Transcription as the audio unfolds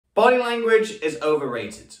Body language is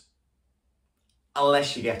overrated,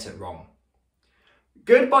 unless you get it wrong.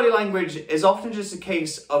 Good body language is often just a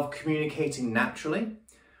case of communicating naturally,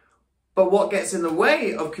 but what gets in the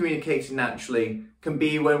way of communicating naturally can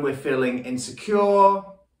be when we're feeling insecure,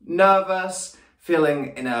 nervous,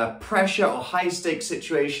 feeling in a pressure or high-stakes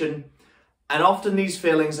situation, and often these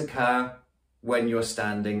feelings occur when you're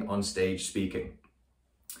standing on stage speaking.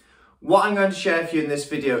 What I'm going to share with you in this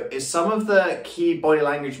video is some of the key body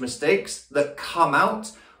language mistakes that come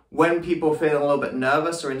out when people feel a little bit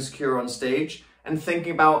nervous or insecure on stage, and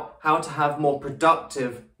thinking about how to have more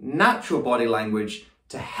productive, natural body language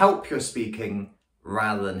to help your speaking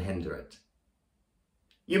rather than hinder it.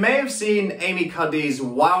 You may have seen Amy Cuddy's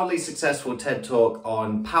wildly successful TED Talk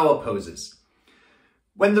on power poses.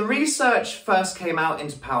 When the research first came out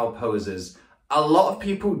into power poses, a lot of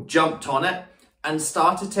people jumped on it and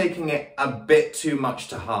started taking it a bit too much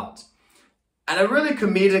to heart. And a really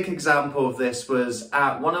comedic example of this was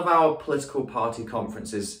at one of our political party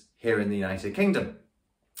conferences here in the United Kingdom.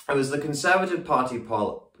 It was the Conservative Party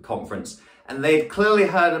conference, and they'd clearly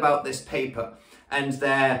heard about this paper, and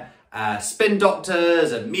their spin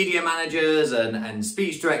doctors and media managers and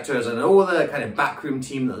speech directors and all the kind of backroom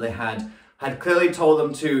team that they had clearly told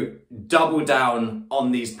them to double down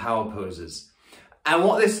on these power poses. And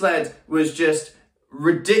what this led was just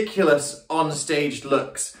ridiculous on-stage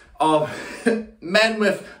looks of men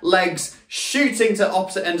with legs shooting to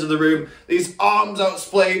opposite ends of the room, these arms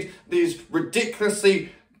outsplayed, these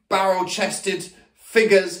ridiculously barrel-chested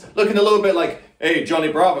figures looking a little bit like, hey,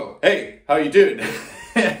 Johnny Bravo, hey, how you doing?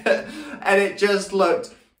 And it just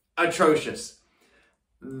looked atrocious.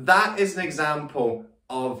 That is an example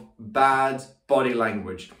of bad body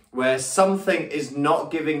language, where something is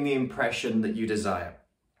not giving the impression that you desire.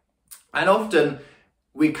 And often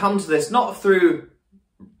we come to this not through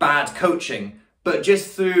bad coaching, but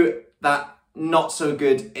just through that not so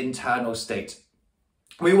good internal state.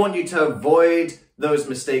 We want you to avoid those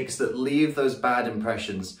mistakes that leave those bad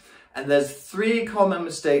impressions. And there's 3 common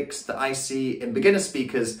mistakes that I see in beginner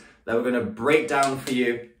speakers that we're going to break down for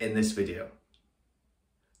you in this video.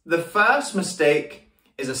 The first mistake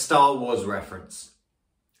is a Star Wars reference.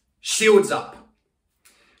 Shields up.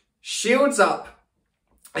 Shields up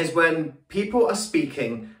is when people are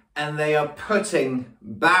speaking and they are putting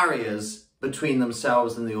barriers between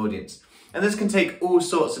themselves and the audience. And this can take all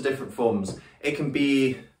sorts of different forms. It can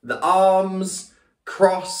be the arms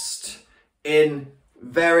crossed in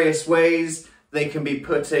various ways. They can be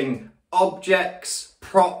putting objects,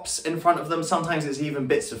 props in front of them. Sometimes it's even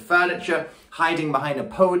bits of furniture hiding behind a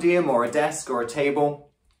podium or a desk or a table.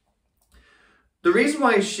 The reason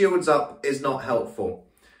why shields up is not helpful.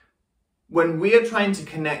 When we are trying to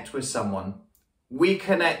connect with someone, we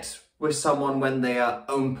connect with someone when they are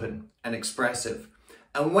open and expressive.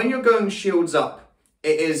 And when you're going shields up,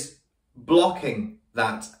 it is blocking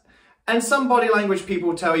that. And some body language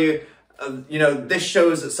people tell you, this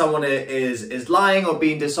shows that someone is lying or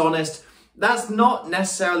being dishonest. That's not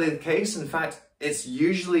necessarily the case. In fact, it's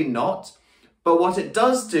usually not. But what it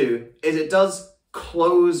does do is it does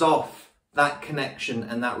close off that connection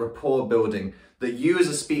and that rapport building that you as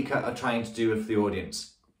a speaker are trying to do with the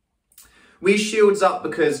audience. We shields up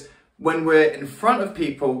because when we're in front of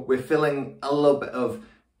people, we're feeling a little bit of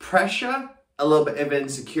pressure, a little bit of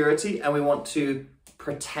insecurity, and we want to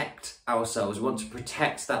protect ourselves. We want to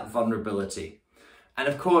protect that vulnerability. And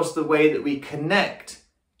of course, the way that we connect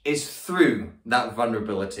is through that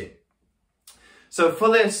vulnerability. So for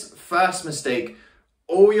this first mistake,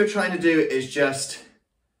 all you're trying to do is just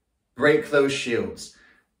break those shields.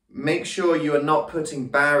 Make sure you are not putting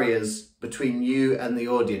barriers between you and the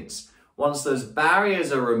audience. Once those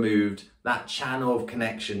barriers are removed, that channel of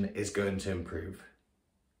connection is going to improve.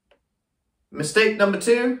 Mistake number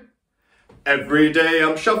 2, every day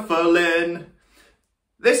I'm shuffling.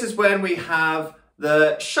 This is when we have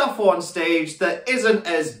the shuffle on stage that isn't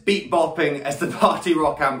as beat-bopping as the party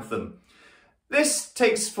rock anthem. This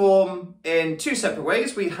takes form in 2 separate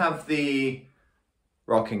ways. We have the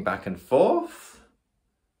rocking back and forth,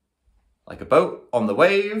 like a boat on the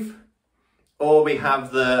wave, or we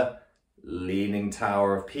have the Leaning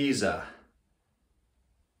Tower of Pisa.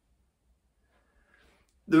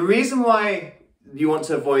 The reason why you want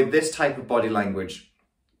to avoid this type of body language,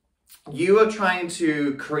 you are trying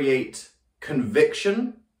to create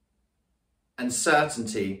conviction and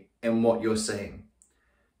certainty in what you're saying.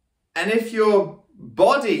 And if your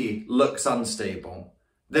body looks unstable,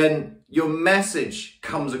 then your message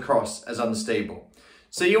comes across as unstable.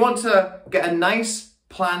 So you want to get a nice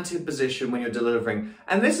planted position when you're delivering.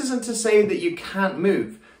 And this isn't to say that you can't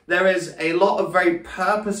move. there is a lot of very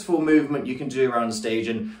purposeful movement you can do around stage,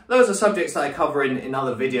 and those are subjects that I cover in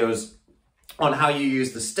other videos on how you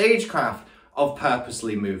use the stagecraft of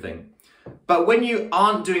purposely moving. But when you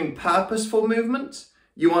aren't doing purposeful movement,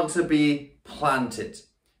 you want to be planted.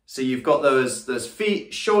 So you've got those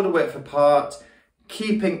feet shoulder width apart,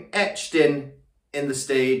 keeping etched in the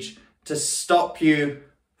stage to stop you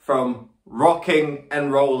from rocking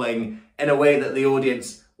and rolling in a way that the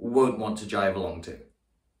audience won't want to jive along to.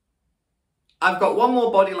 I've got one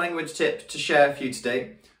more body language tip to share with you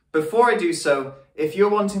today. Before I do so, if you're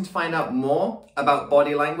wanting to find out more about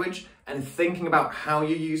body language and thinking about how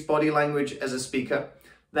you use body language as a speaker,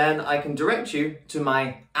 then I can direct you to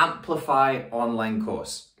my Amplify online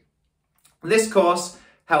course. This course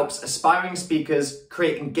helps aspiring speakers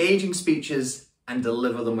create engaging speeches and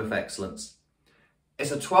deliver them with excellence.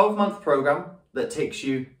 It's a 12-month program that takes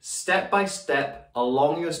you step by step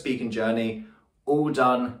along your speaking journey, all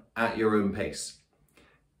done at your own pace.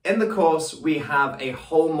 In the course, we have a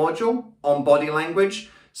whole module on body language.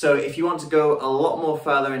 So if you want to go a lot more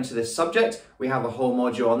further into this subject, we have a whole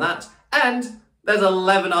module on that. And there's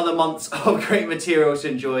 11 other months of great material to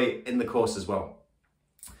enjoy in the course as well.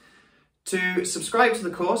 To subscribe to the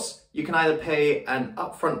course, you can either pay an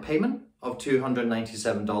upfront payment of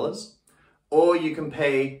 $297, or you can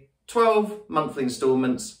pay 12 monthly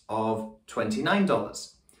installments of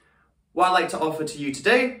 $29. What I'd like to offer to you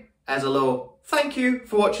today as a little thank you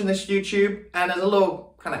for watching this YouTube, and as a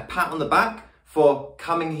little kind of pat on the back for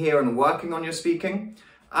coming here and working on your speaking,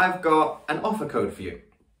 I've got an offer code for you.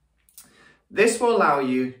 This will allow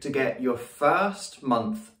you to get your first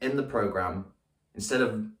month in the program, instead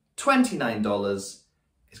of $29,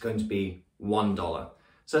 it's going to be $1.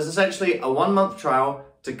 So it's essentially a 1-month trial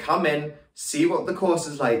to come in, see what the course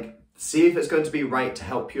is like, see if it's going to be right to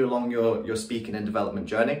help you along your speaking and development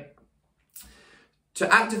journey.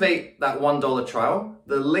 To activate that $1 trial,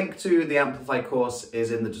 the link to the Amplify course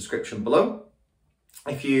is in the description below.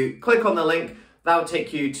 If you click on the link, that'll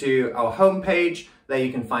take you to our homepage. There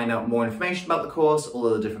you can find out more information about the course, all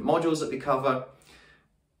of the different modules that we cover.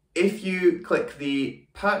 If you click the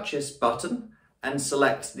purchase button and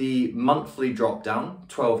select the monthly drop down,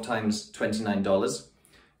 12 times $29,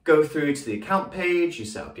 go through to the account page, you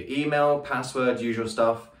set up your email, password, usual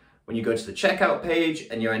stuff. When you go to the checkout page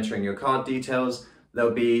and you're entering your card details,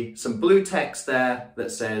 there'll be some blue text there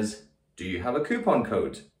that says, do you have a coupon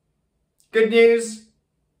code? Good news,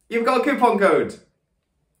 you've got a coupon code.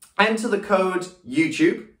 Enter the code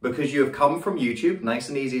YouTube, because you have come from YouTube, nice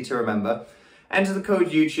and easy to remember. Enter the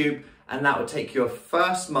code YouTube, and that will take your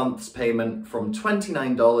first month's payment from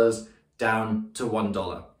 $29 down to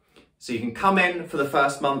 $1. So you can come in for the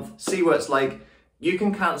first month, see what it's like. You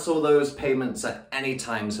can cancel those payments at any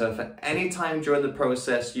time. So if at any time during the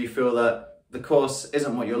process you feel that the course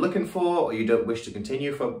isn't what you're looking for, or you don't wish to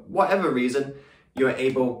continue for whatever reason, you're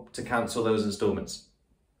able to cancel those installments.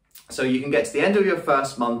 So you can get to the end of your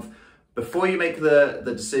first month. Before you make the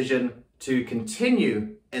decision to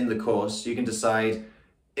continue in the course, you can decide,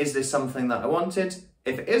 is this something that I wanted?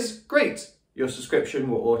 If it is, great. Your subscription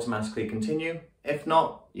will automatically continue. If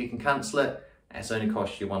not, you can cancel it. It's only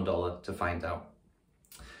cost you $1 to find out.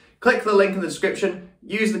 Click the link in the description,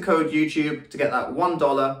 use the code YouTube to get that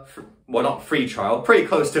 $1, well, not free trial, pretty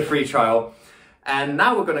close to free trial. And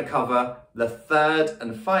now we're going to cover the third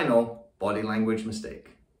and final body language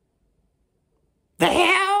mistake. The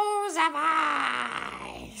hills of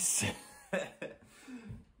eyes.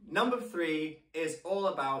 Number 3 is all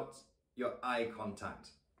about your eye contact.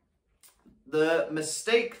 The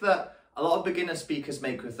mistake that a lot of beginner speakers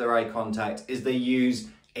make with their eye contact is they use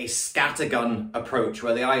a scattergun approach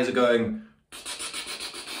where the eyes are going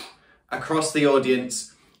across the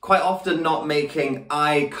audience, quite often not making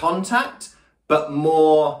eye contact, but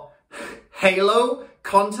more halo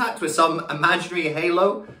contact with some imaginary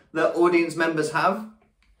halo that audience members have.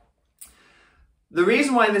 The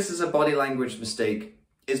reason why this is a body language mistake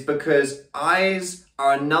is because eyes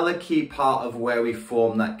are another key part of where we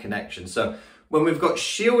form that connection. So when we've got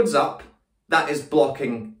shields up, that is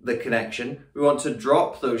blocking the connection. We want to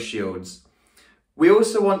drop those shields. We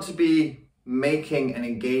also want to be making and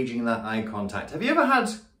engaging that eye contact. Have you ever had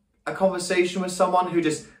a conversation with someone who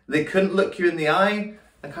they couldn't look you in the eye?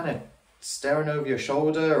 They're kind of staring over your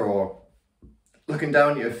shoulder or looking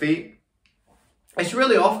down at your feet. It's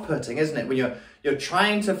really off-putting, isn't it? When you're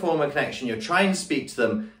trying to form a connection, you're trying to speak to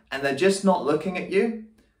them, and they're just not looking at you.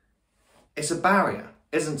 It's a barrier,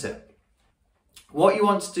 isn't it? What you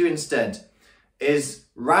want to do instead is,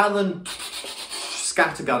 rather than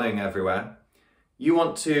scattergunning everywhere, you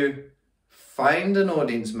want to find an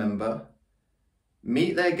audience member,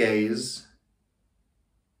 meet their gaze,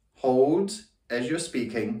 hold as you're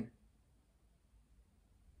speaking,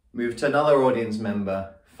 move to another audience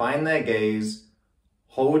member, find their gaze,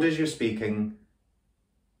 hold as you're speaking,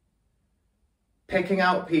 picking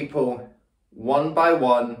out people one by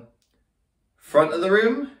one, front of the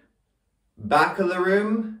room, back of the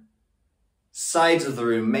room, sides of the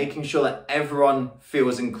room, making sure that everyone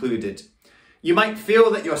feels included. You might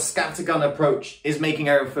feel that your scattergun approach is making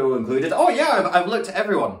everyone feel included. Oh yeah, I've looked at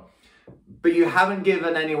everyone. But you haven't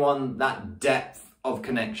given anyone that depth of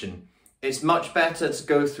connection. It's much better to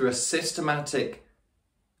go through a systematic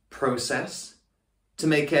process to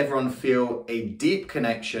make everyone feel a deep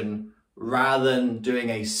connection rather than doing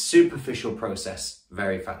a superficial process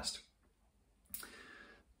very fast.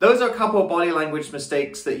 Those are a couple of body language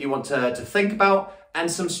mistakes that you want to think about and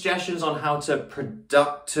some suggestions on how to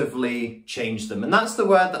productively change them. And that's the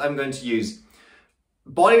word that I'm going to use.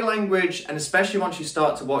 Body language, and especially once you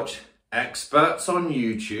start to watch experts on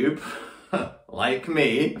YouTube, like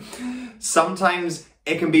me, sometimes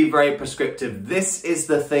it can be very prescriptive. This is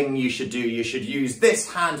the thing you should do. You should use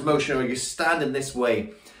this hand motion or you stand in this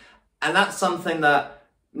way. And that's something that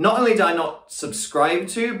not only do I not subscribe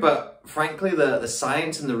to, but frankly, the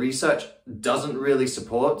science and the research doesn't really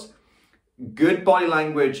support. Good body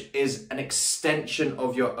language is an extension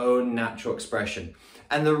of your own natural expression.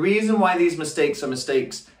 And the reason why these mistakes are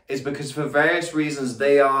mistakes is because for various reasons,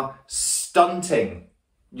 they are stunting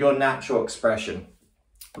your natural expression.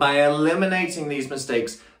 By eliminating these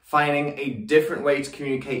mistakes, finding a different way to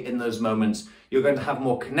communicate in those moments, you're going to have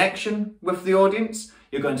more connection with the audience,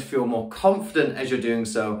 you're going to feel more confident as you're doing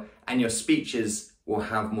so, and your speeches will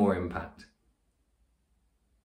have more impact.